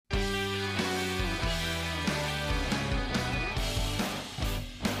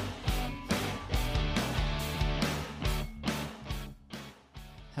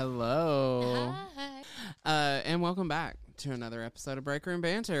Hello. Hi. And welcome back to another episode of Break Room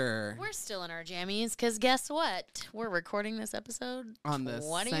Banter. We're still in our jammies because guess what? We're recording this episode On the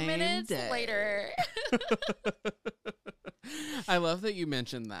 20 same minutes day. later. I love that you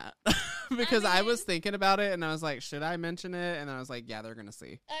mentioned that because I was thinking about it and I was like, should I mention it? And I was like, yeah, they're going to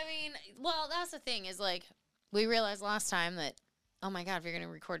see. I mean, well, that's the thing is like we realized last time that, oh my God, if you're going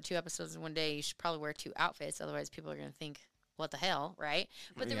to record 2 episodes in one day, you should probably wear 2 outfits. Otherwise, people are going to think, what the hell, right?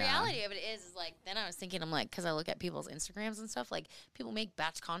 But the reality of it is like, then I was thinking, I'm like, because I look at people's Instagrams and stuff, like people make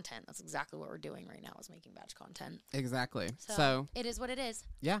batch content. That's exactly what we're doing right now is making batch content. Exactly. So it is what it is.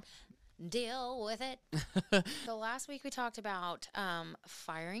 Yeah. Deal with it. So last week we talked about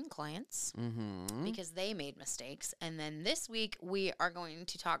firing clients because they made mistakes. And then this week we are going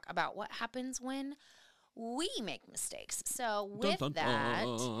to talk about what happens when we make mistakes. So with that,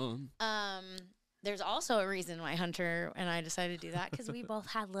 there's also a reason why Hunter and I decided to do that because we both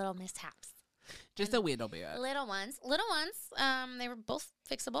had little mishaps. Just a little bit. Little ones. They were both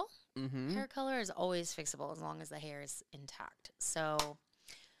fixable. Hair color is always fixable as long as the hair is intact. So,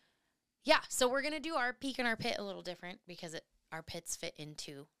 yeah. So we're going to do our peak and our pit a little different because our pits fit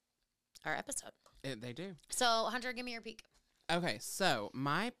into our episode. They do. So, Hunter, give me your peak. Okay, so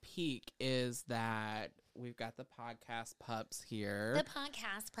my peak is that we've got the podcast pups here. The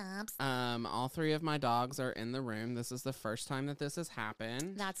podcast pups. All 3 of my dogs are in the room. This is the first time that this has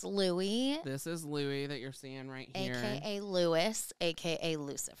happened. That's Louie. This is Louie that you're seeing right here. A.K.A. Lewis, A.K.A.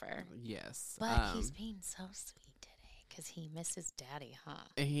 Lucifer. Yes. But he's being so sweet today because he misses daddy, huh?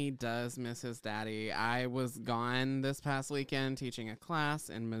 He does miss his daddy. I was gone this past weekend teaching a class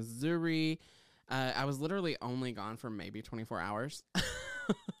in Missouri. I was literally only gone for maybe 24 hours.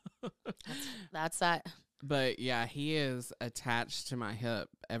 That's that. But yeah, he is attached to my hip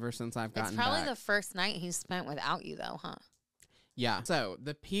ever since I've gotten back. It's probably the first night he's spent without you, though, huh? Yeah. So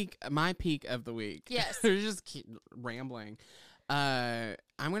my peak of the week. Yes. We're just keep rambling. I'm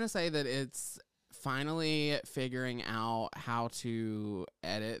going to say that it's finally figuring out how to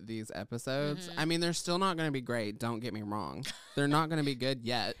edit these episodes. I mean, they're still not going to be great. Don't get me wrong. They're not going to be good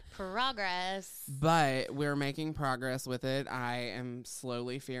yet. Progress. But we're making progress with it. I am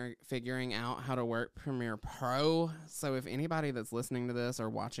slowly figuring out how to work Premiere Pro. So if anybody that's listening to this or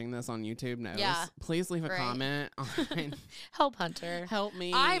watching this on YouTube knows, please leave a comment on Help Hunter. Help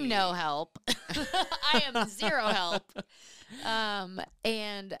me. I'm no help. I am zero help.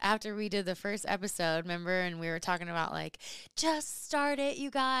 And after we did the first episode, remember, and we were talking about like, just start it, you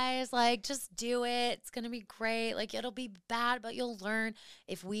guys, like, just do it. It's going to be great. Like, it'll be bad, but you'll learn.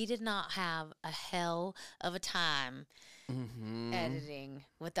 If we did not have a hell of a time editing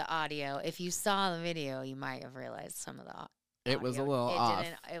with the audio, if you saw the video, you might have realized some of the audio. It was a little off.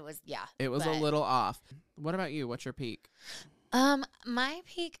 It was, yeah. It was a little off. What about you? What's your peak? My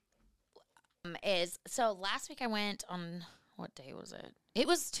peak is, so last week I went on, what day was it? It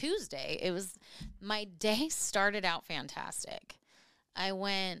was Tuesday. My day started out fantastic. I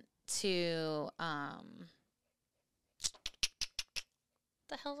went to,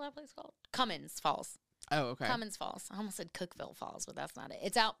 the hell's that place called? Cummins Falls. Oh, okay. Cummins Falls. I almost said Cookeville Falls, but that's not it.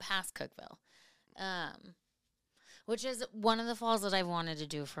 It's out past Cookeville. Which is one of the falls that I've wanted to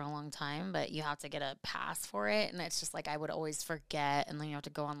do for a long time, but you have to get a pass for it. And it's just like I would always forget. And then you have to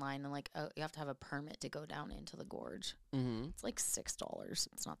go online and like, you have to have a permit to go down into the gorge. It's like $6.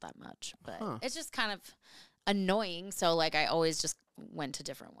 It's not that much, but it's just kind of annoying. So like I always just went to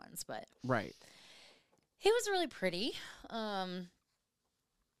different ones, but right. It was really pretty.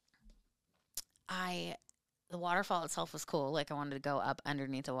 The waterfall itself was cool. Like, I wanted to go up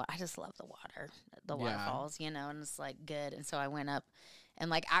underneath the water. I just love the water, waterfalls, and it's, like, good. And so I went up and,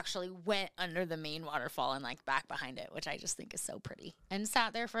 like, actually went under the main waterfall and, like, back behind it, which I just think is so pretty. And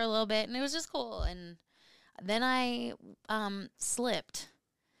sat there for a little bit, and it was just cool. And then I slipped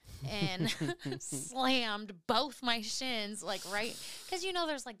and slammed both my shins, like, right. Because,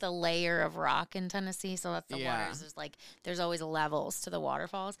 there's, like, the layer of rock in Tennessee, so that's the waters. There's always levels to the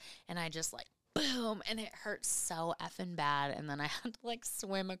waterfalls. And I just, like, boom, and it hurt so effing bad. And then I had to like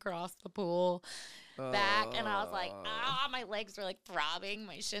swim across the pool back, and I was like, my legs were like throbbing,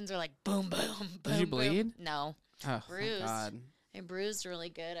 my shins are like boom, boom, boom. Did you bleed? No. Oh, bruised. God. I bruised really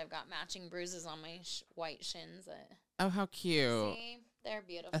good. I've got matching bruises on my white shins. Oh, how cute. See? They're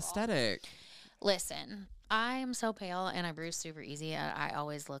beautiful. Aesthetic. Listen, I'm so pale and I bruise super easy. I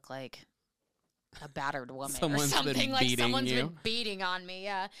always look like a battered woman or something, like someone's been beating on me.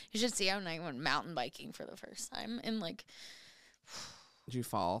 Yeah, you should see how I went mountain biking for the first time. And like, did you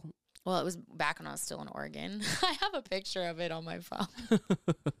fall? Well, it was back when I was still in Oregon. I have a picture of it on my phone.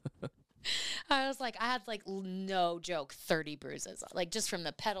 I was like, I had like no joke, 30 bruises, like just from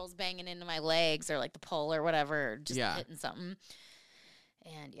the pedals banging into my legs or like the pole or whatever, or just hitting something.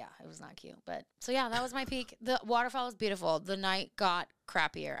 And yeah, it was not cute. But so yeah, that was my peak. The waterfall was beautiful. The night got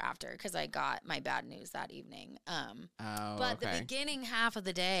crappier after because I got my bad news that evening. But the beginning half of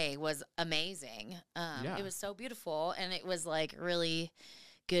the day was amazing. It was so beautiful, and it was like really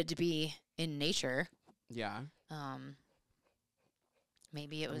good to be in nature. Yeah.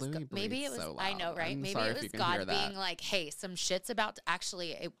 Maybe it was. Maybe it was. So I know, right? I'm maybe it was God being like, "Hey, some shit's about to."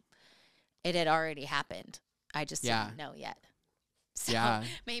 Actually, it had already happened. I just didn't know yet. So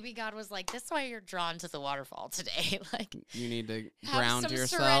maybe God was like, "This is why you're drawn to the waterfall today. Like, you need to ground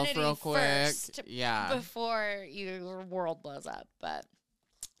yourself real quick, before your world blows up." But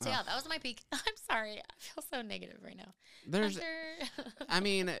so yeah, that was my peak. I'm sorry, I feel so negative right now. I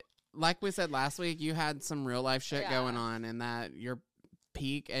mean, like we said last week, you had some real life shit going on, and that your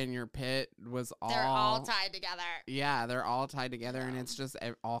peak and your pit was they're all tied together. Yeah, they're all tied together, and it's just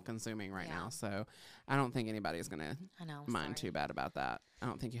all consuming right now. So I don't think anybody's gonna mind too bad about that. I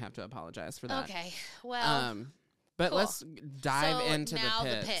don't think you have to apologize for that. Okay, well, but let's dive into now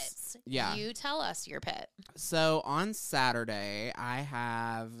the pits. Yeah, you tell us your pit. So on Saturday, I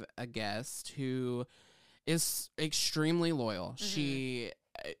have a guest who is extremely loyal. She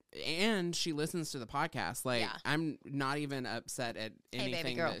listens to the podcast. Like, I'm not even upset at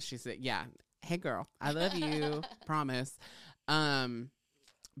anything that she said. Yeah. Hey girl, I love you. Promise.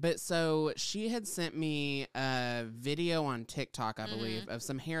 But so she had sent me a video on TikTok, I believe, of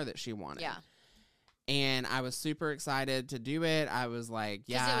some hair that she wanted. Yeah. And I was super excited to do it. I was like,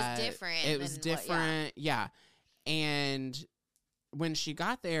 it was different. It was different. Yeah. And when she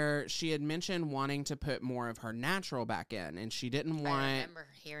got there, she had mentioned wanting to put more of her natural back in, and she didn't want. I remember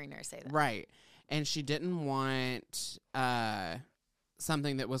hearing her say that. Right, and she didn't want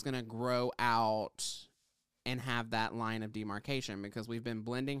something that was going to grow out and have that line of demarcation, because we've been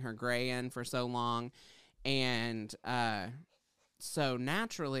blending her gray in for so long, and so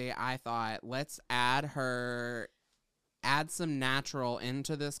naturally, I thought, let's add some natural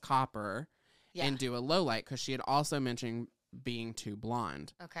into this copper, and do a low light, because she had also mentioned being too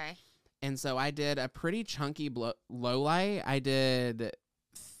blonde. Okay. And so I did a pretty chunky low light. I did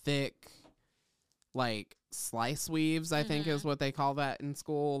thick, like, slice weaves, I think is what they call that in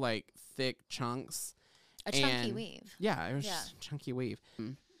school, like thick chunks. Chunky weave. Yeah, it was chunky weave.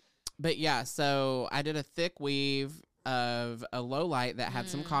 But yeah, so I did a thick weave of a low light that had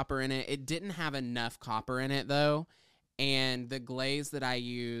some copper in it. It didn't have enough copper in it, though. And the glaze that I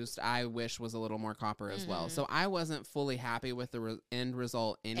used, I wish was a little more copper as well. So I wasn't fully happy with the end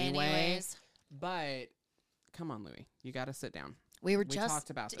result anyways. But come on, Louie. You got to sit down. We just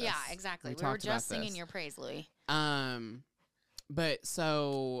talked about this. Yeah, exactly. We were just singing your praise, Louie. But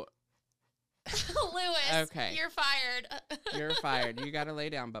so... Lewis, okay. You're fired. You're fired. You got to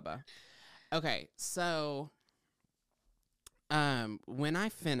lay down, Bubba. Okay, so... when I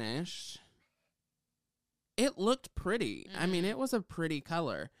finished... It looked pretty. I mean, it was a pretty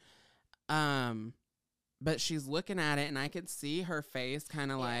color. But she's looking at it, and I could see her face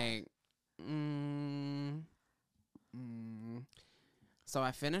kind of like, So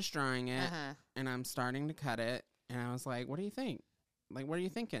I finished drying it, and I'm starting to cut it, and I was like, what do you think? Like, what are you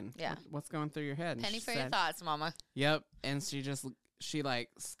thinking? Yeah. What's going through your head? And penny for your thoughts, mama. Yep. And she like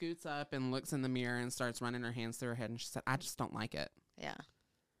scoots up and looks in the mirror and starts running her hands through her head, and she said, I just don't like it. Yeah.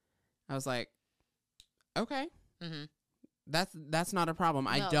 I was like, okay. That's not a problem.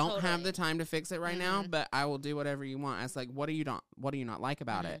 I don't have the time to fix it right now, but I will do whatever you want. I was like, what do you not like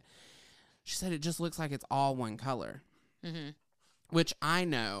about it? She said, it just looks like it's all one color. Which I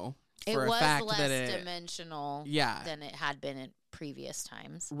know for a fact that it was less dimensional than it had been in previous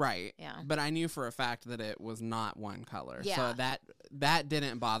times. Right. Yeah. But I knew for a fact that it was not one color. Yeah. So that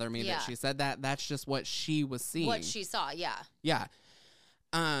didn't bother me that she said that. That's just what she was seeing. What she saw, yeah. Yeah.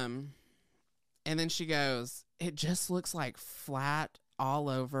 And then she goes, it just looks like flat all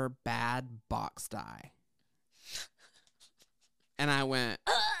over bad box dye. And I went,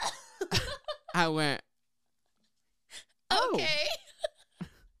 oh. Okay.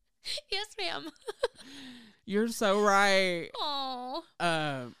 Yes, ma'am. You're so right. Oh.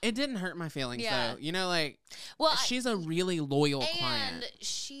 It didn't hurt my feelings, though. You know, like, she's a really loyal client. And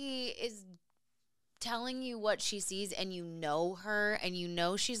she is telling you what she sees, and you know her, and you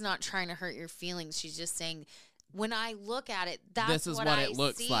know she's not trying to hurt your feelings. She's just saying, when I look at it, this is what it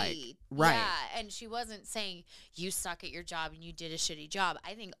looks like. Right. Yeah, and she wasn't saying, you suck at your job and you did a shitty job.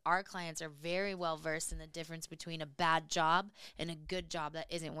 I think our clients are very well versed in the difference between a bad job and a good job that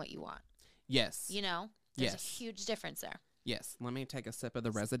isn't what you want. Yes. You know? There's a huge difference there. Yes. Let me take a sip of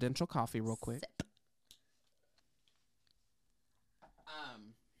the residential coffee real quick. Sip.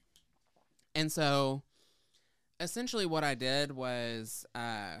 And so essentially what I did was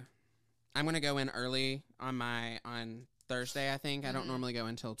I'm going to go in early on Thursday, I think. I don't normally go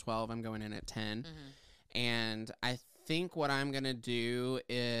until 12. I'm going in at 10. And I think what I'm going to do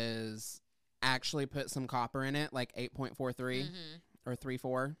is actually put some copper in it, like 8.43 or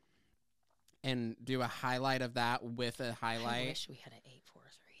 3.4, and do a highlight of that with a highlight. I wish we had an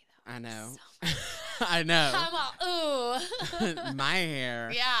 8.43. I know. So I know. I'm all, ooh. My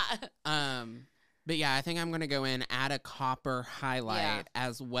hair. Yeah. But yeah, I think I'm going to go in, add a copper highlight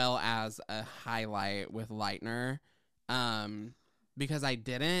as well as a highlight with lightener. Because I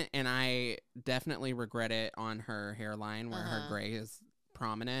didn't, and I definitely regret it on her hairline where her gray is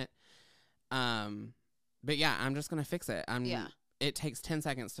prominent. But yeah, I'm just going to fix it. It takes 10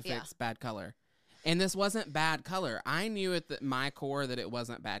 seconds to fix bad color. And this wasn't bad color. I knew at my core that it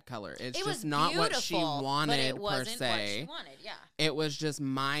wasn't bad color. It's just not what she wanted, but it wasn't per se. what she wanted, yeah. It was just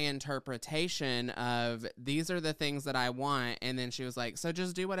my interpretation of these are the things that I want. And then she was like, so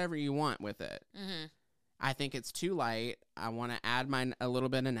just do whatever you want with it. I think it's too light. I want to add a little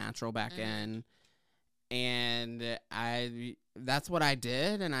bit of natural back in. And that's what I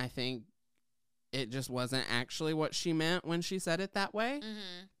did. And I think it just wasn't actually what she meant when she said it that way.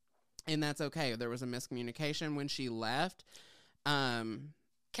 And that's okay. There was a miscommunication when she left. Can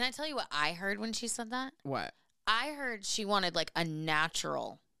I tell you what I heard when she said that? What? I heard she wanted like a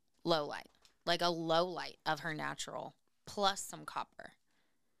natural low light. Like a low light of her natural plus some copper.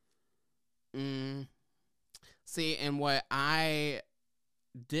 See, and what I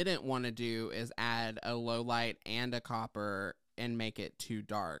didn't want to do is add a low light and a copper and make it too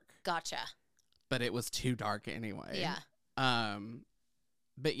dark. Gotcha. But it was too dark anyway. Yeah.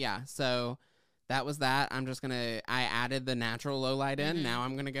 But yeah, so that was that. I'm just I added the natural low light in. Now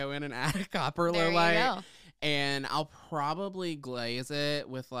I'm going to go in and add a copper low light. Go. And I'll probably glaze it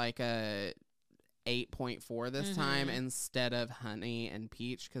with like a 8.4 this time instead of honey and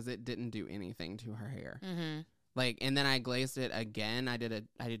peach because it didn't do anything to her hair. Like, and then I glazed it again. I did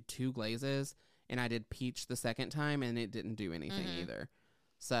 2 glazes and I did peach the second time and it didn't do anything either.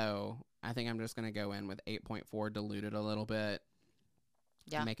 So I think I'm just going to go in with 8.4, dilute it a little bit.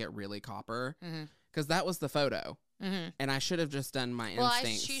 Yeah. Make it really copper. Because that was the photo. And I should have just done my instincts.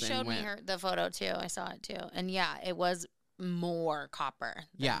 Well, she showed me the photo too. I saw it too. And yeah, it was more copper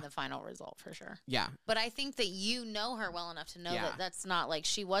than the final result for sure. Yeah. But I think that you know her well enough to know that that's not like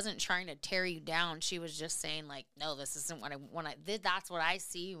she wasn't trying to tear you down. She was just saying like, no, this isn't what I want. That's what I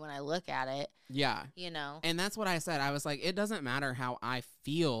see when I look at it. Yeah. You know. And that's what I said. I was like, it doesn't matter how I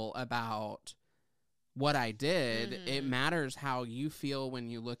feel about what I did. It matters how you feel when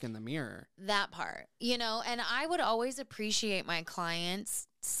you look in the mirror. That part, you know, and I would always appreciate my clients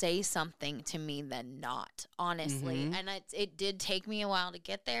say something to me than not, honestly. And it did take me a while to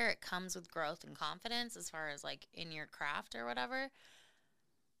get there. It comes with growth and confidence as far as like in your craft or whatever.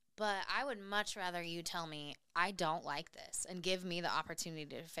 But I would much rather you tell me I don't like this and give me the opportunity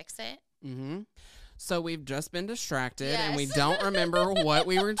to fix it. So we've just been distracted and we don't remember what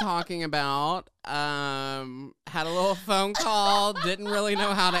we were talking about. Had a little phone call, didn't really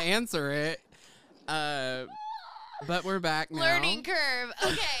know how to answer it. But we're back now. Learning curve.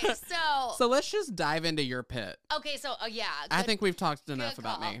 Okay, so let's just dive into your pit. Okay, so yeah. I think we've talked enough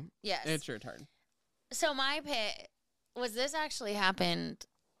about me. Yes. It's your turn. So my pit this actually happened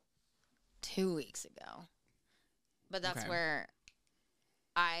 2 weeks ago. But that's where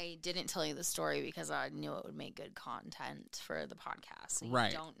I didn't tell you the story because I knew it would make good content for the podcast. So you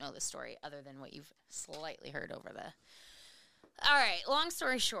don't know the story other than what you've slightly heard over the... All right, long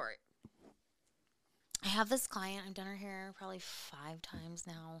story short. I have this client. I've done her hair probably 5 times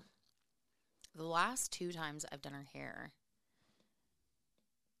now. The last 2 times I've done her hair,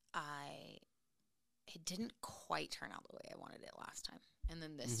 it didn't quite turn out the way I wanted it last time. And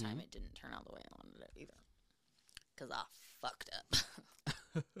then this time it didn't turn out the way I wanted it either. Because I fucked up.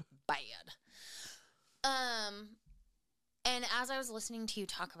 Bad. And as I was listening to you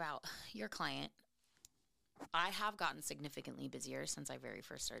talk about your client, I have gotten significantly busier since I very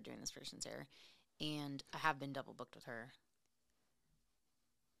first started doing this person's hair. And I have been double booked with her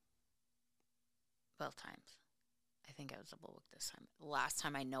both times. I think I was double booked this time. The last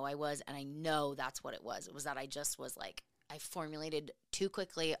time I know I was, and I know that's what it was. It was that I just was like, I formulated too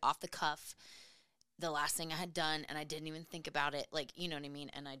quickly off the cuff the last thing I had done, and I didn't even think about it. Like, you know what I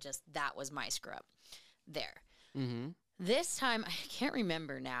mean? And that was my screw up there. This time, I can't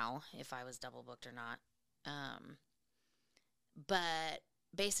remember now if I was double booked or not. But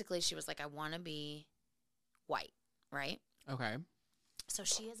basically, she was like, I want to be white, right? Okay. So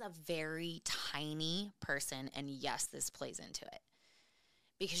she is a very tiny person, and yes, this plays into it.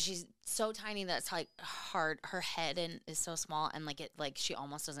 Because she's so tiny that it's like hard. Her head is so small, and like she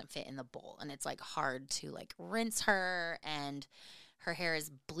almost doesn't fit in the bowl, and it's like hard to like rinse her. And her hair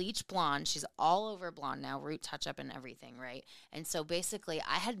is bleach blonde. She's all over blonde now, root touch up and everything, right? And so basically,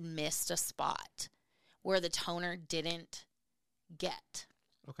 I had missed a spot where the toner didn't get.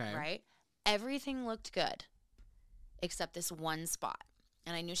 Okay. Right. Everything looked good, except this one spot,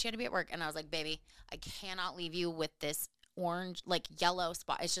 and I knew she had to be at work, and I was like, baby, I cannot leave you with this orange, like yellow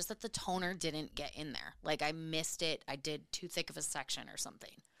spot. It's just that the toner didn't get in there. Like I missed it. I did too thick of a section or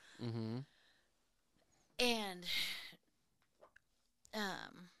something. Mm-hmm. And,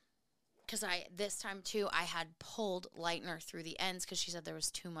 because this time too, I had pulled lightener through the ends because she said there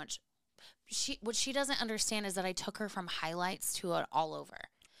was too much. What she doesn't understand is that I took her from highlights to an all over.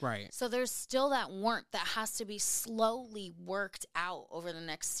 Right. So there's still that warmth that has to be slowly worked out over the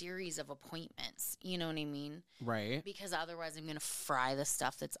next series of appointments. You know what I mean? Right. Because otherwise I'm going to fry the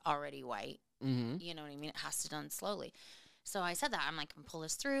stuff that's already white. Mm-hmm. You know what I mean? It has to be done slowly. So I said that. I'm like, I'm pull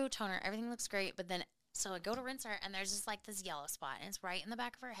this through, toner, everything looks great. But then, so I go to rinse her, and there's just like this yellow spot, and it's right in the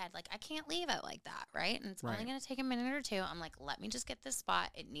back of her head. Like, I can't leave it like that, right? And it's only going to take a minute or two. I'm like, let me just get this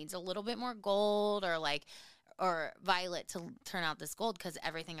spot. It needs a little bit more gold or violet to turn out this gold because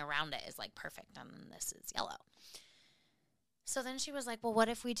everything around it is like perfect and this is yellow. So then she was like, well, what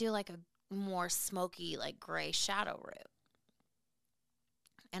if we do like a more smoky, like gray shadow root?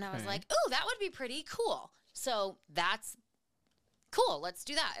 And I was like, ooh, that would be pretty cool. So that's cool. Let's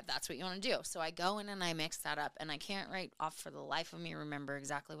do that if that's what you want to do. So I go in and I mix that up, and I can't right off for the life of me remember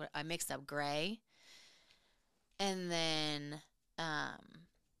exactly what I mixed up. Gray, and then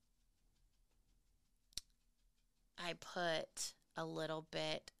I put a little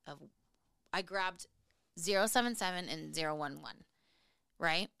bit of, I grabbed 077 and 011,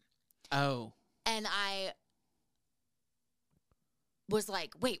 right? Oh. And I was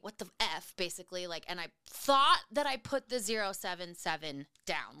like, wait, what the F, basically, like, and I thought that I put the 077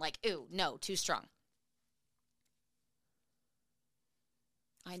 down, like, ooh, no, too strong.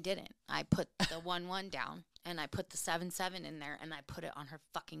 I didn't. I put the 11 down, and I put the 77 in there, and I put it on her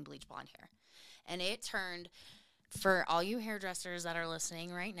fucking bleach blonde hair. And it turned, for all you hairdressers that are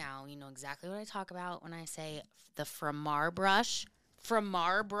listening right now, you know exactly what I talk about when I say the Framar brush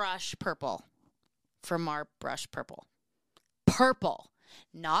purple. Framar brush purple. Purple.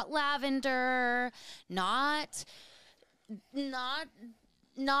 Not lavender, not violet.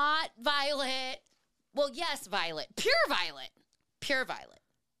 Well, yes, violet. Pure violet. Pure violet.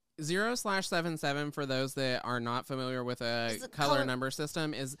 0/77 for those that are not familiar with a color number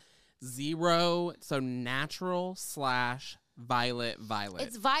system is 0, so natural / violet.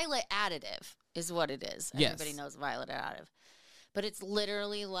 It's violet additive is what it is. Yes. Everybody knows violet additive. But it's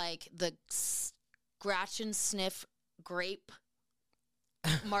literally like the scratch and sniff grape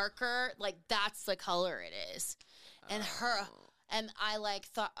marker. Like, that's the color it is. And I like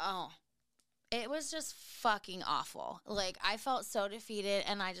thought, oh, it was just fucking awful. Like, I felt so defeated,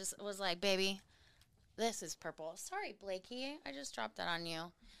 and I just was like, baby, this is purple. Sorry, Blakey. I just dropped that on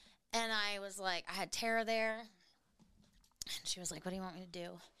you. And I was like, I had Tara there, and she was like, what do you want me to do?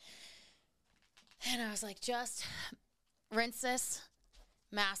 And I was like, just rinse this,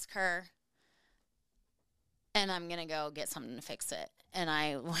 mask her, and I'm going to go get something to fix it. And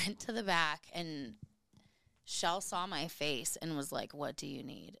I went to the back, and Shell saw my face and was like, what do you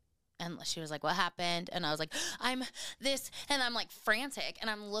need? And she was like, what happened? And I was like, I'm this. And I'm like frantic.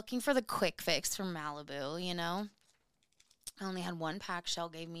 And I'm looking for the quick fix from Malibu, you know? I only had one pack. Shell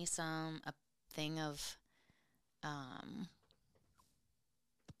gave me a thing of,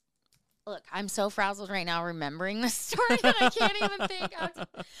 look, I'm so frazzled right now remembering this story that I can't even think how to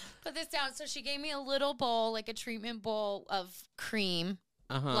put this down. So she gave me a little bowl, like a treatment bowl of cream,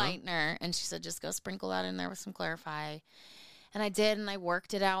 lightener. And she said, just go sprinkle that in there with some Clarify. And I did, and I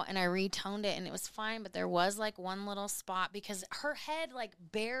worked it out, and I retoned it, and it was fine. But there was, like, one little spot because her head, like,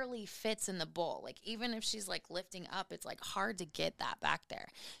 barely fits in the bowl. Like, even if she's, like, lifting up, it's, like, hard to get that back there.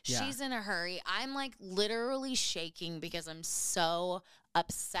 Yeah. She's in a hurry. I'm, like, literally shaking because I'm so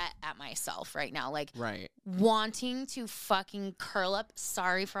upset at myself right now. Like, wanting to fucking curl up.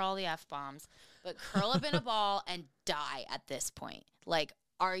 Sorry for all the F-bombs. But curl up in a ball and die at this point. Like,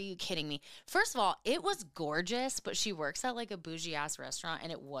 are you kidding me? First of all, it was gorgeous, but she works at like a bougie ass restaurant,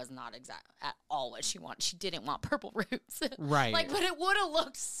 and it was not at all what she wanted. She didn't want purple roots. Right. Like, but it would have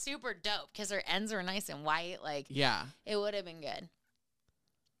looked super dope because her ends are nice and white. Like, yeah, it would have been good.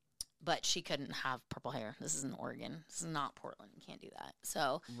 But she couldn't have purple hair. This is in Oregon. This is not Portland. You can't do that.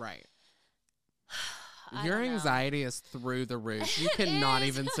 So, Your anxiety is through the roof. You cannot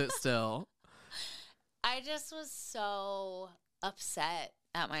even sit still. I just was so upset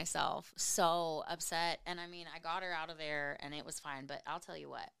at myself. So upset. And I mean, I got her out of there and it was fine. But I'll tell you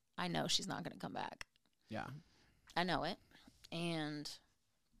what. I know she's not going to come back. Yeah. I know it. And...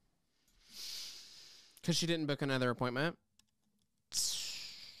 Because she didn't book another appointment?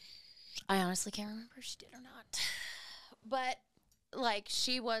 I honestly can't remember if she did or not. But, like,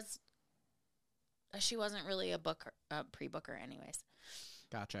 she wasn't really a pre-booker anyways.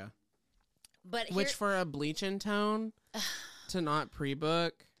 Gotcha. But which for a bleach in tone to not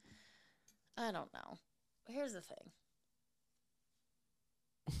pre-book? I don't know. Here's the thing.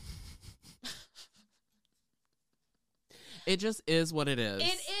 It just is what it is.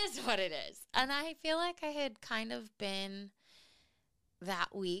 It is what it is. And I feel like I had kind of been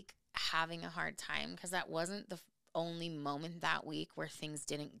that week having a hard time because that wasn't the only moment that week where things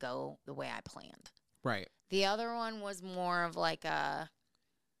didn't go the way I planned. Right. The other one was more of like a...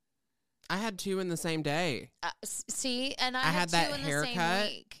 I had 2 in the same day. See? And I had 2 that in haircut. the same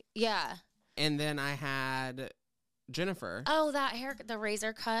week. Yeah. And then I had Jennifer. Oh, that hair, the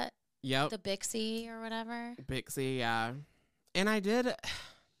razor cut. Yep. The Bixie or whatever. Bixie, yeah. And I did...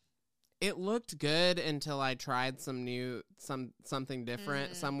 It looked good until I tried something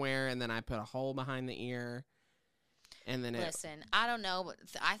different somewhere, and then I put a hole behind the ear, and then Listen, I don't know, but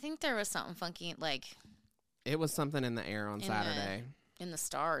I think there was something funky, like... It was something in the air on Saturday. In the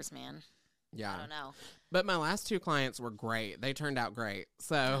stars, man. Yeah. I don't know. But my last 2 clients were great. They turned out great.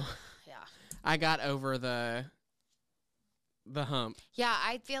 So yeah, I got over the hump. Yeah,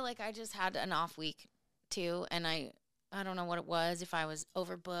 I feel like I just had an off week, too, and I don't know what it was, if I was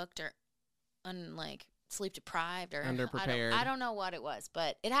overbooked or... sleep deprived or underprepared. I don't know what it was,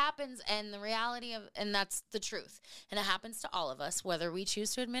 but it happens, and the reality of, and that's the truth, and it happens to all of us, whether we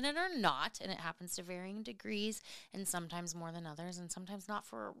choose to admit it or not, and it happens to varying degrees, and sometimes more than others, and sometimes not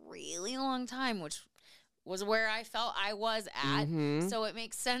for a really long time, which was where I felt I was at. Mm-hmm. So it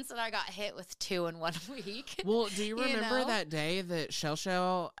makes sense that I got hit with 2 in 1 week. Well, do you remember that day that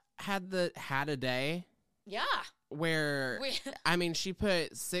Shell had a day? Yeah. Where, I mean, she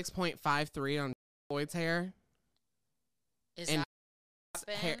put 6.53 on Floyd's hair. Is and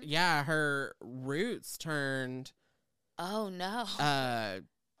that hair, yeah, her roots turned. Oh, no. I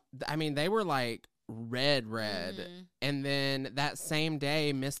mean, they were like red. Mm-hmm. And then that same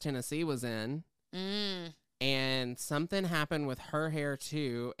day, Miss Tennessee was in. And something happened with her hair,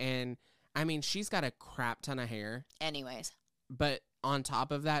 too. And, I mean, she's got a crap ton of hair. Anyways. But on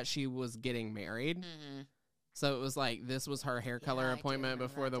top of that, she was getting married. Mm-hmm. So it was like, this was her hair color appointment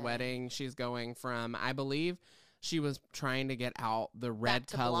before the wedding. She's going from, I believe she was trying to get out the red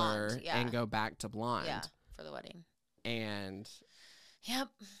color and go back to blonde. Yeah, for the wedding. And. Yep.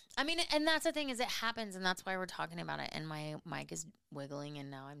 I mean, and that's the thing is it happens, and that's why we're talking about it. And my mic is wiggling, and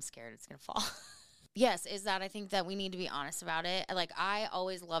now I'm scared it's going to fall. Yes, is that I think that we need to be honest about it. Like, I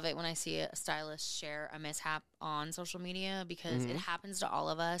always love it when I see a stylist share a mishap on social media because it happens to all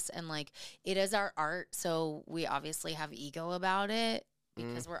of us. And, like, it is our art, so we obviously have ego about it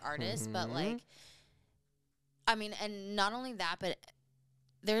because we're artists. But, like, I mean, and not only that, but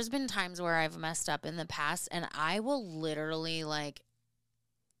there's been times where I've messed up in the past, and I will literally, like,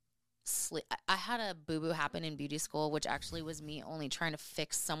 sleep. I had a boo-boo happen in beauty school, which actually was me only trying to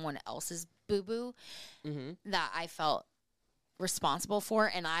fix someone else's boo-boo that I felt responsible for,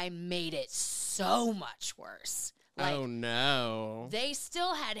 and I made it so much worse. Like, oh, no. They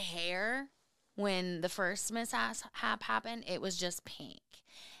still had hair when the first mishap happened. It was just pink.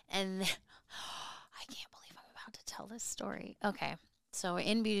 And I can't believe I'm about to tell this story. Okay, so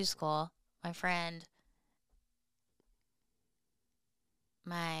in beauty school, my friend...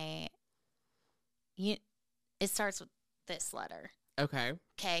 it starts with this letter. Okay.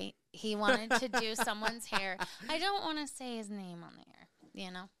 Okay. He wanted to do someone's hair. I don't want to say his name on the air,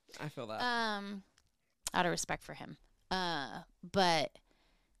 you know? I feel that. Out of respect for him. But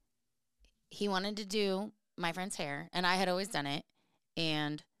he wanted to do my friend's hair, and I had always done it.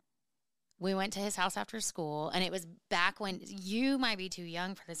 And we went to his house after school, and it was back when, you might be too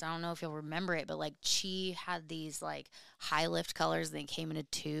young for this. I don't know if you'll remember it, but, like, Chi had these, like, high lift colors, and they came in a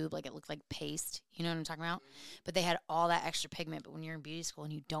tube. Like, it looked like paste. You know what I'm talking about? But they had all that extra pigment. But when you're in beauty school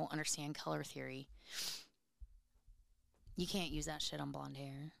and you don't understand color theory, you can't use that shit on blonde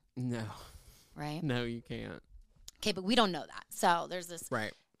hair. No. Right? No, you can't. Okay, but we don't know that. So there's this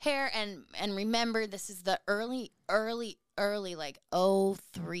hair, and remember, this is the early, like,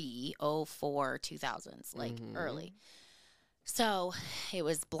 03, 04, 2000s, like, early. So it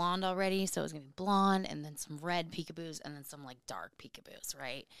was blonde already, so it was going to be blonde and then some red peekaboos and then some like dark peekaboos,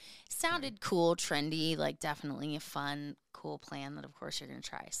 right? Sounded cool, trendy, like definitely a fun, cool plan that of course you're going to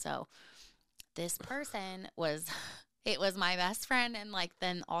try. So this person was, it was my best friend and like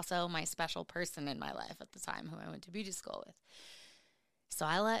then also my special person in my life at the time who I went to beauty school with. So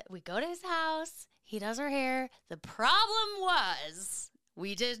we go to his house, he does her hair. The problem was,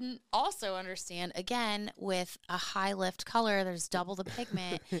 we didn't also understand, again, with a high lift color, there's double the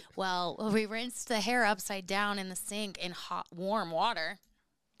pigment. Well, we rinsed the hair upside down in the sink in hot, warm water.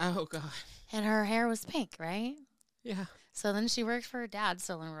 Oh, God. And her hair was pink, right? Yeah. So then she worked for her dad.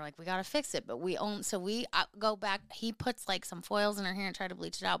 So then we're like, we got to fix it. But we go back. He puts like some foils in her hair and try to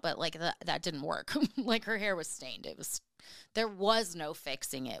bleach it out. But like that didn't work. Like her hair was stained. There was no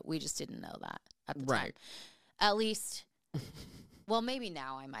fixing it. We just didn't know that at the time. At least... Well, maybe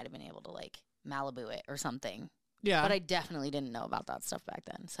now I might have been able to, like, Malibu it or something. Yeah. But I definitely didn't know about that stuff back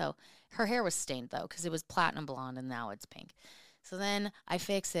then. So her hair was stained, though, because it was platinum blonde, and now it's pink. So then I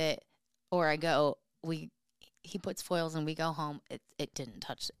fix it, or he puts foils, and we go home. It didn't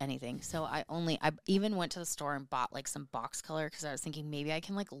touch anything. So I even went to the store and bought, like, some box color, because I was thinking maybe I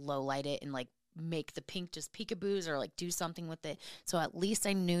can, like, low light it and, like, make the pink just peekaboos or, like, do something with it. So at least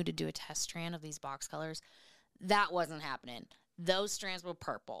I knew to do a test strand of these box colors. That wasn't happening. Those strands were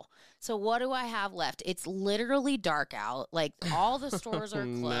purple. So what do I have left? It's literally dark out. Like, all the stores are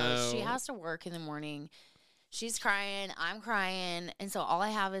closed. No. She has to work in the morning. She's crying. I'm crying. And so all I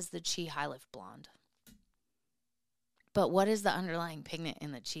have is the Chi High Lift Blonde. But what is the underlying pigment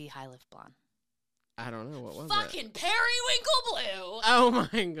in the Chi High Lift Blonde? I don't know. What was Fucking Periwinkle Blue. Oh,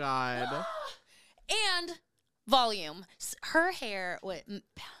 my God. And volume. Her hair was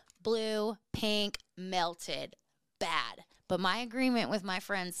blue, pink, melted. Bad. But my agreement with my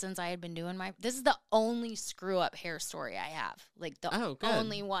friends, since I had been doing this is the only screw up hair story I have. Like the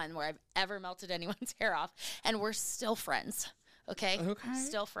only one where I've ever melted anyone's hair off. And we're still friends. Okay?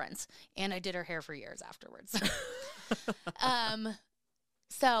 Still friends. And I did her hair for years afterwards.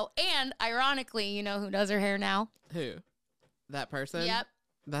 So, and ironically, you know who does her hair now? Who? That person? Yep.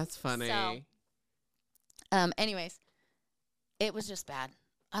 That's funny. So, anyways, it was just bad.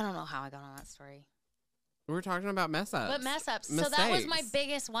 I don't know how I got on that story. We're talking about mess ups. But mess ups. Mistakes. So that was my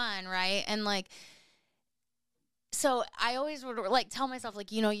biggest one, right? And like, so I always would like tell myself,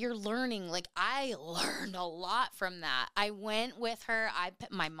 like, you know, you're learning. Like, I learned a lot from that. I went with her.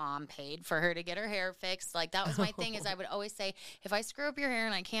 My mom paid for her to get her hair fixed. Like, that was my thing is I would always say, if I screw up your hair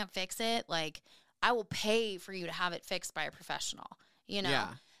and I can't fix it, like, I will pay for you to have it fixed by a professional, you know? Yeah.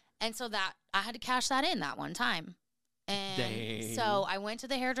 And so that I had to cash that in that one time. And Dang. So I went to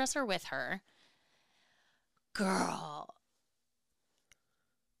the hairdresser with her. Girl,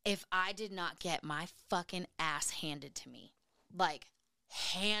 if I did not get my fucking ass handed to me, like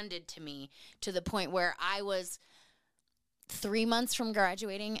handed to me to the point where I was 3 months from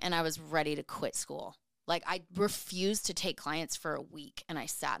graduating and I was ready to quit school. Like, I refused to take clients for a week, and I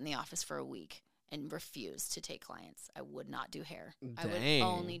sat in the office for a week and refused to take clients. I would not do hair. Dang. I would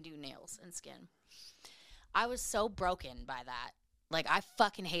only do nails and skin. I was so broken by that. Like, I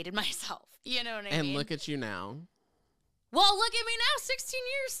fucking hated myself. You know what I mean? And look at you now. Well, look at me now, 16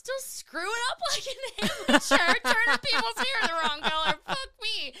 years, still screwing up like an amateur, turning people's hair the wrong color. Fuck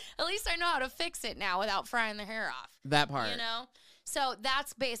me. At least I know how to fix it now without frying the hair off. That part. You know? So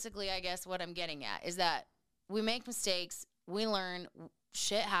that's basically, I guess, what I'm getting at, is that we make mistakes, we learn,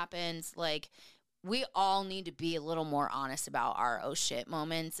 shit happens, like... We all need to be a little more honest about our oh shit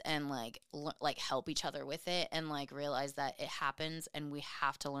moments and like help each other with it and like realize that it happens and we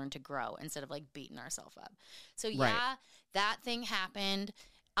have to learn to grow instead of like beating ourselves up. So yeah, that thing happened.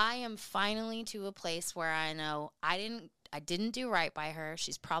 I am finally to a place where I know I didn't do right by her.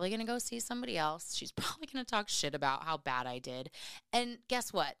 She's probably going to go see somebody else. She's probably going to talk shit about how bad I did. And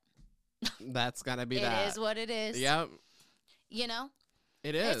guess what? That's got to be that. It is what it is. Yep. You know?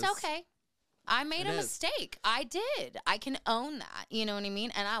 It is. It's okay. I made a mistake. I did. I can own that. You know what I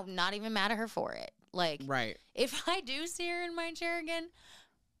mean? And I'm not even mad at her for it. Like, right. If I do see her in my chair again,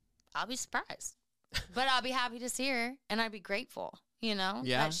 I'll be surprised. But I'll be happy to see her, and I'd be grateful, you know?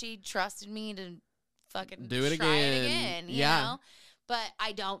 Yeah. That she trusted me to fucking do it try again. It again, you know? But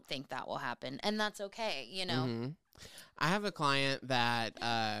I don't think that will happen, and that's okay, you know? Mm-hmm. I have a client that...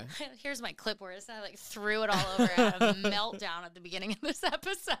 Here's my clipboard. I like threw it all over. I had a meltdown at the beginning of this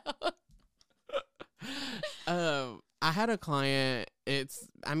episode. I had a client, it's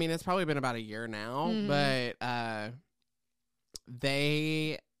probably been about a year now, but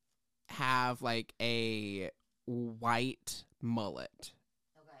they have like a white mullet.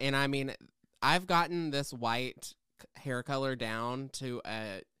 Okay. And I mean, I've gotten this white hair color down to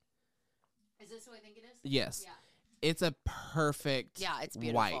a... Is this who I think it is? Yes. Yeah. It's a perfect it's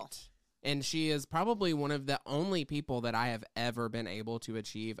beautiful. white. And she is probably one of the only people that I have ever been able to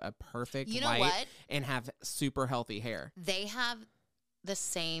achieve a perfect white and have super healthy hair. They have the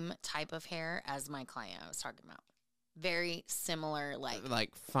same type of hair as my client I was talking about. Very similar,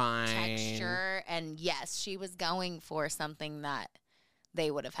 like fine texture. And yes, she was going for something that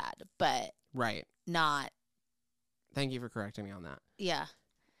they would have had, but not. Thank you for correcting me on that. Yeah.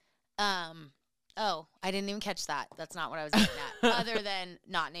 Oh, I didn't even catch that. That's not what I was getting at, other than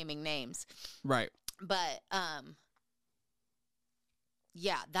not naming names. Right. But,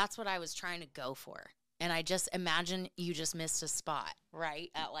 yeah, that's what I was trying to go for. And I just imagine you just missed a spot, right?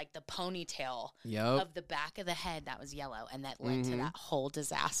 At like the ponytail of the back of the head that was yellow. And that led to that whole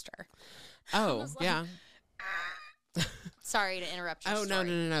disaster. Oh, yeah. Sorry to interrupt your story.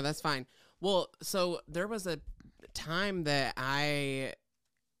 No. That's fine. Well, so there was a time that I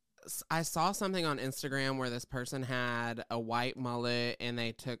saw something on Instagram where this person had a white mullet and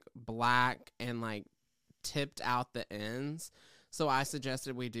they took black and like tipped out the ends. So I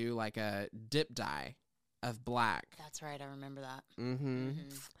suggested we do like a dip dye of black. That's right. I remember that.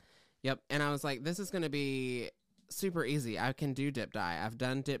 Yep. And I was like, this is going to be super easy. I can do dip dye. I've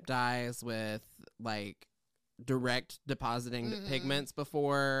done dip dyes with like direct depositing pigments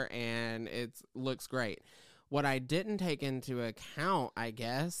before, and it looks great. What I didn't take into account, I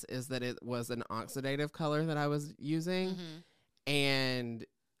guess, is that it was an oxidative color that I was using, and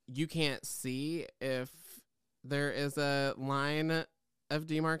you can't see if there is a line of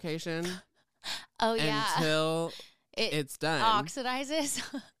demarcation. Until it's done. Oxidizes.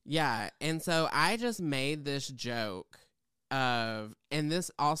 Yeah. And so I just made this joke of, and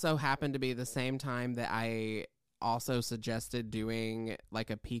this also happened to be the same time that I also suggested doing like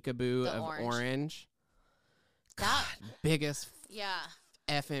a peekaboo of orange. God, biggest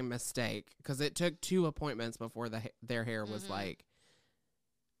effing mistake, because it took 2 appointments before their hair was like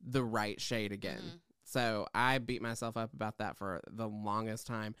the right shade again. So I beat myself up about that for the longest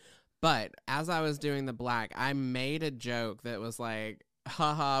time. But as I was doing the black, I made a joke that was like,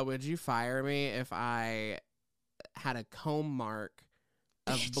 haha, would you fire me if I had a comb mark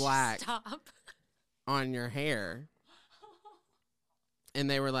of black on your hair? And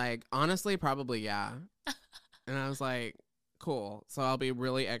they were like, honestly, probably, yeah. And I was like, cool. So I'll be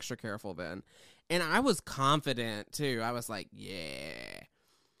really extra careful then. And I was confident, too. I was like, yeah.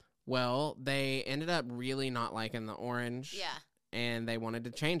 Well, they ended up really not liking the orange. Yeah. And they wanted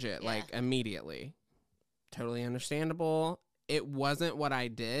to change it, like, immediately. Totally understandable. It wasn't what I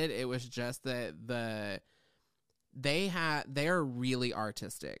did. It was just that they're really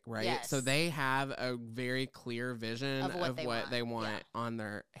artistic, right? Yes. So they have a very clear vision of what they want on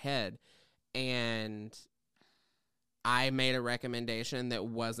their head. And I made a recommendation that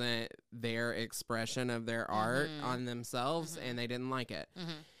wasn't their expression of their art on themselves, and they didn't like it.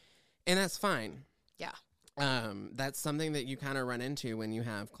 And that's fine. Yeah. That's something that you kind of run into when you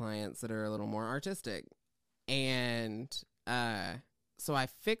have clients that are a little more artistic. And so I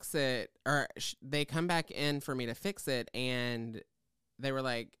fix it, or they come back in for me to fix it, and they were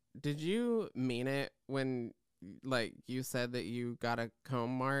like, did you mean it when like you said that you got a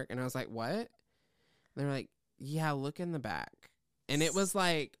comb mark? And I was like, what? They were like, yeah, look in the back. And it was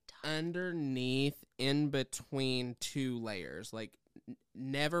like underneath, in between 2 layers, like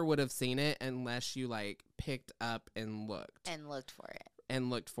never would have seen it unless you like picked up and looked for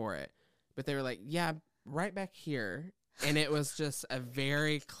it. But they were like, yeah, right back here. And it was just a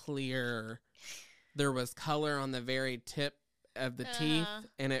very clear, there was color on the very tip of the teeth,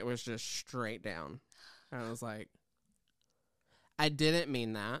 and it was just straight down. I was like, I didn't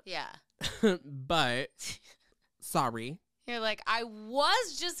mean that. Yeah. But sorry. You're like, I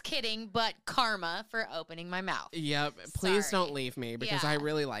was just kidding, but karma for opening my mouth. Yep. Please don't leave me, because I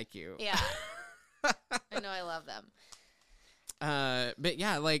really like you. Yeah. I know, I love them. But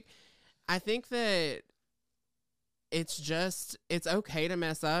yeah, like, I think that it's okay to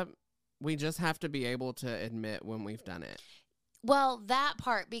mess up. We just have to be able to admit when we've done it. Well, that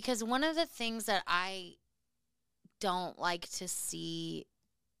part, because one of the things that I don't like to see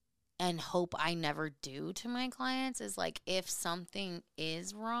and hope I never do to my clients is like, if something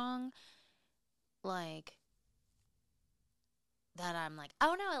is wrong, like that I'm like,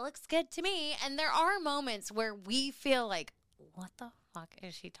 oh no, it looks good to me. And there are moments where we feel like, what the fuck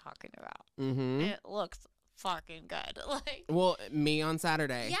is she talking about? It looks fucking good. Like, well, me on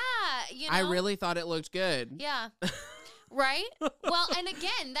Saturday. Yeah. You know? I really thought it looked good. Yeah. Right? Well, and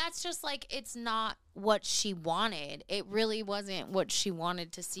again, that's just like, it's not what she wanted. It really wasn't what she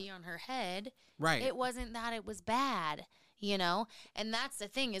wanted to see on her head. Right. It wasn't that it was bad, you know? And that's the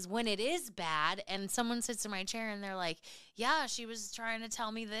thing, is when it is bad and someone sits in my chair and they're like, yeah, she was trying to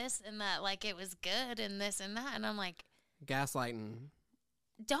tell me this and that, like, it was good and this and that. And I'm like, gaslighting.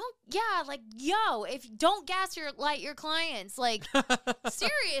 Don't gaslight your clients. Like,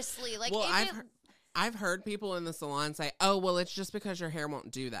 seriously. Like, well, I've heard people in the salon say, oh, well, it's just because your hair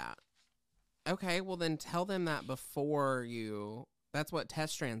won't do that. Okay, well, then tell them that before you. That's what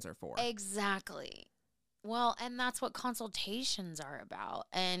test strands are for. Exactly. Well, and that's what consultations are about.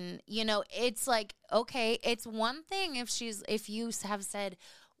 And, you know, it's like, okay, it's one thing if you have said,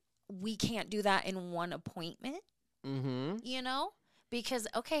 we can't do that in one appointment, you know? Because,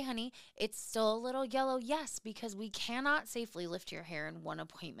 okay, honey, it's still a little yellow, yes, because we cannot safely lift your hair in one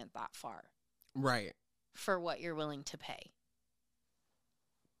appointment that far. Right. For what you're willing to pay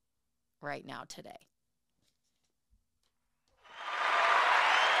right now, today.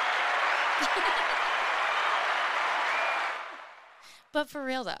 But for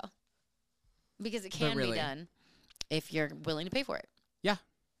real, though, because it can be done if you're willing to pay for it. Yeah.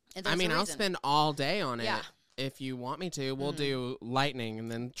 I mean, I'll spend all day on it. Yeah. If you want me to, we'll do lightning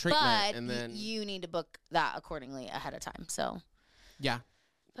and then treatment. But and then you need to book that accordingly ahead of time. So, yeah.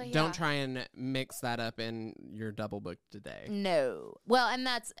 Don't try and mix that up in your double book today. No. Well, and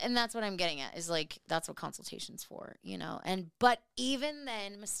that's what I'm getting at, is like, that's what consultation's for, you know. But even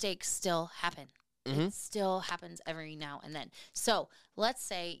then, mistakes still happen. It still happens every now and then. So let's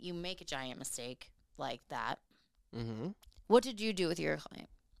say you make a giant mistake like that. What did you do with your client?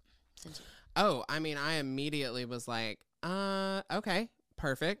 I mean, I immediately was like, okay,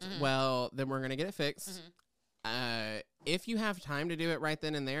 perfect. Well, then we're going to get it fixed. If you have time to do it right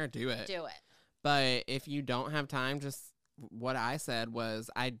then and there, do it. Do it. But if you don't have time, just what I said was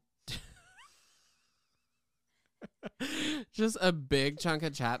just a big chunk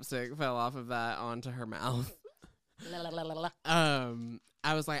of chapstick fell off of that onto her mouth.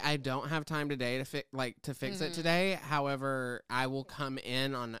 I was like, I don't have time today to fix it today. However, I will come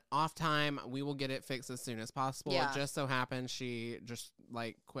in on off time. We will get it fixed as soon as possible. Yeah. It just so happens she just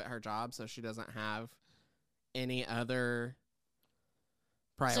like quit her job, so she doesn't have any other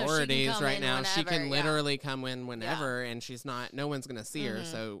priorities right now. She can literally come in whenever, and no one's gonna see her.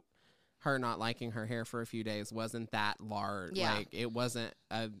 So her not liking her hair for a few days wasn't that large. Yeah. Like, it wasn't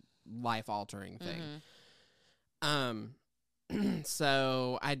a life-altering thing.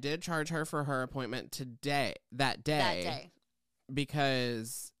 So I did charge her for her appointment that day.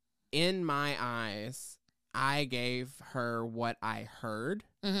 Because in my eyes, I gave her what I heard,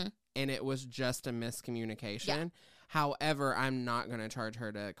 and it was just a miscommunication. Yeah. However, I'm not going to charge her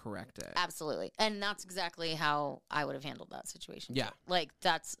to correct it. Absolutely. And that's exactly how I would have handled that situation. Yeah. Like,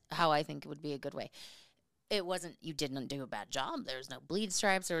 that's how I think it would be a good way. It wasn't, you didn't do a bad job. There was no bleed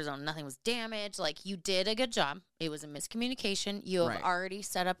stripes. Nothing was damaged. Like, you did a good job. It was a miscommunication. You have already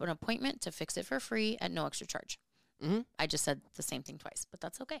set up an appointment to fix it for free at no extra charge. I just said the same thing twice, but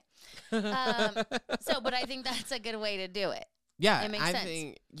that's okay. But I think that's a good way to do it. Yeah, I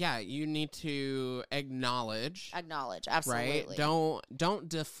think you need to acknowledge. Absolutely. Right? Don't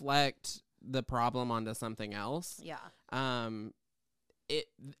deflect the problem onto something else. Yeah.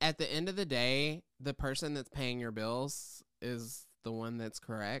 At the end of the day, the person that's paying your bills is the one that's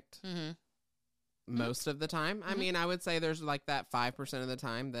correct. Most of the time. I mean, I would say there's like that 5% of the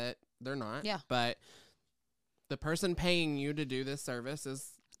time that they're not. Yeah. But the person paying you to do this service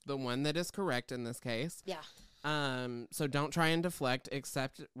is the one that is correct in this case. Yeah. So don't try and deflect.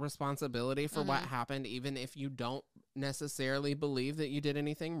 Accept responsibility for what happened, even if you don't necessarily believe that you did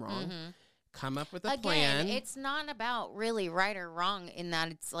anything wrong. Come up with a plan. It's not about really right or wrong in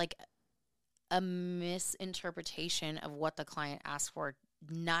that it's like a misinterpretation of what the client asked for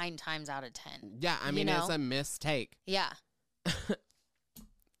 9 times out of 10. Yeah, I mean, it's a mistake. Yeah.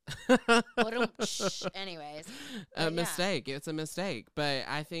 Anyways. Mistake. It's a mistake. But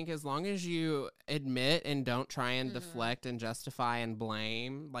I think as long as you admit and don't try and deflect and justify and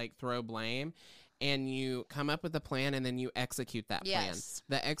blame, like throw blame, and you come up with a plan and then you execute that plan.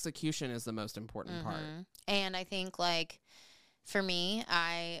 The execution is the most important part. And I think, like, for me,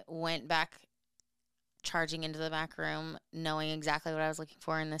 I went back charging into the back room, knowing exactly what I was looking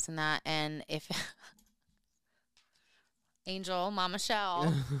for and this and that. And if Angel, Mama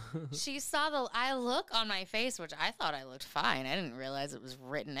Shell, she saw the look on my face, which I thought I looked fine. I didn't realize it was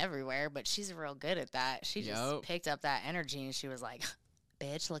written everywhere, but she's real good at that. She just picked up that energy and she was like,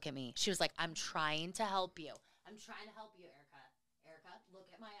 bitch, look at me. She was like, I'm trying to help you. I'm trying to help you, Erica. Erica, look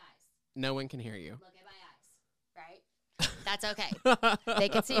at my eyes. No one can hear you. Look at my eyes, right? That's okay. They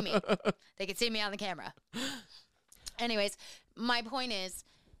can see me. They can see me on the camera. Anyways, my point is,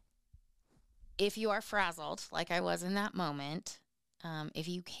 if you are frazzled, like I was in that moment, if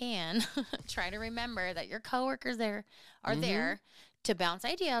you can, try to remember that your coworkers there are there to bounce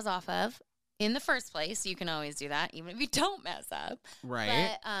ideas off of in the first place. You can always do that, even if you don't mess up.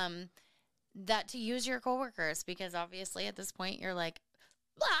 Right. But that to use your coworkers, because obviously at this point you're like,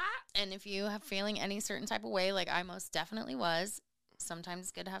 blah! And if you have feeling any certain type of way, like I most definitely was, sometimes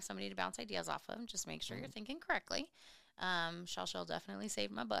it's good to have somebody to bounce ideas off of. Just make sure you're thinking correctly. Shell definitely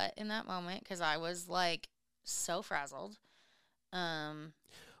saved my butt in that moment because I was like so frazzled.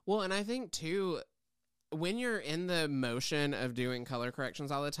 Well, and I think too, when you're in the motion of doing color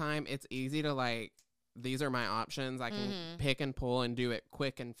corrections all the time, it's easy to like, these are my options. I can pick and pull and do it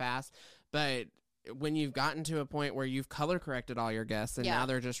quick and fast. But when you've gotten to a point where you've color corrected all your guests and now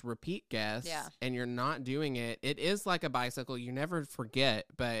they're just repeat guests and you're not doing it, it is like a bicycle. You never forget,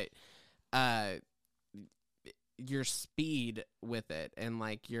 but your speed with it and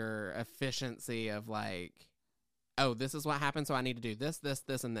like your efficiency of like, oh, this is what happened, so I need to do this,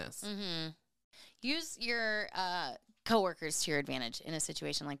 and this. Use your coworkers to your advantage in a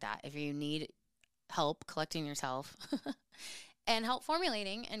situation like that. If you need help collecting yourself and help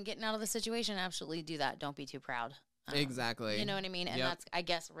formulating and getting out of the situation, absolutely do that. Don't be too proud. Exactly. You know what I mean? And that's, I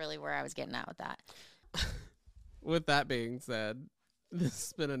guess, really where I was getting at with that. With that being said, this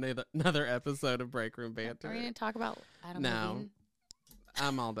has been another episode of Break Room Banter. Are we going to talk about Adam No. Levine?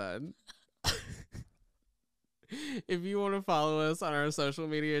 I'm all done. If you want to follow us on our social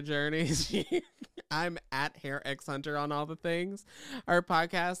media journeys, I'm at Hair X Hunter on all the things. Our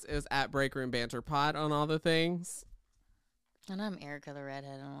podcast is at Break Room Banter Pod on all the things. And I'm Erica the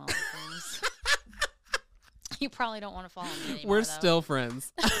Redhead on all the things. You probably don't want to follow me anymore. We're still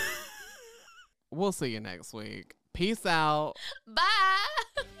friends. We'll see you next week. Peace out.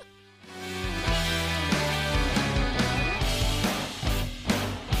 Bye.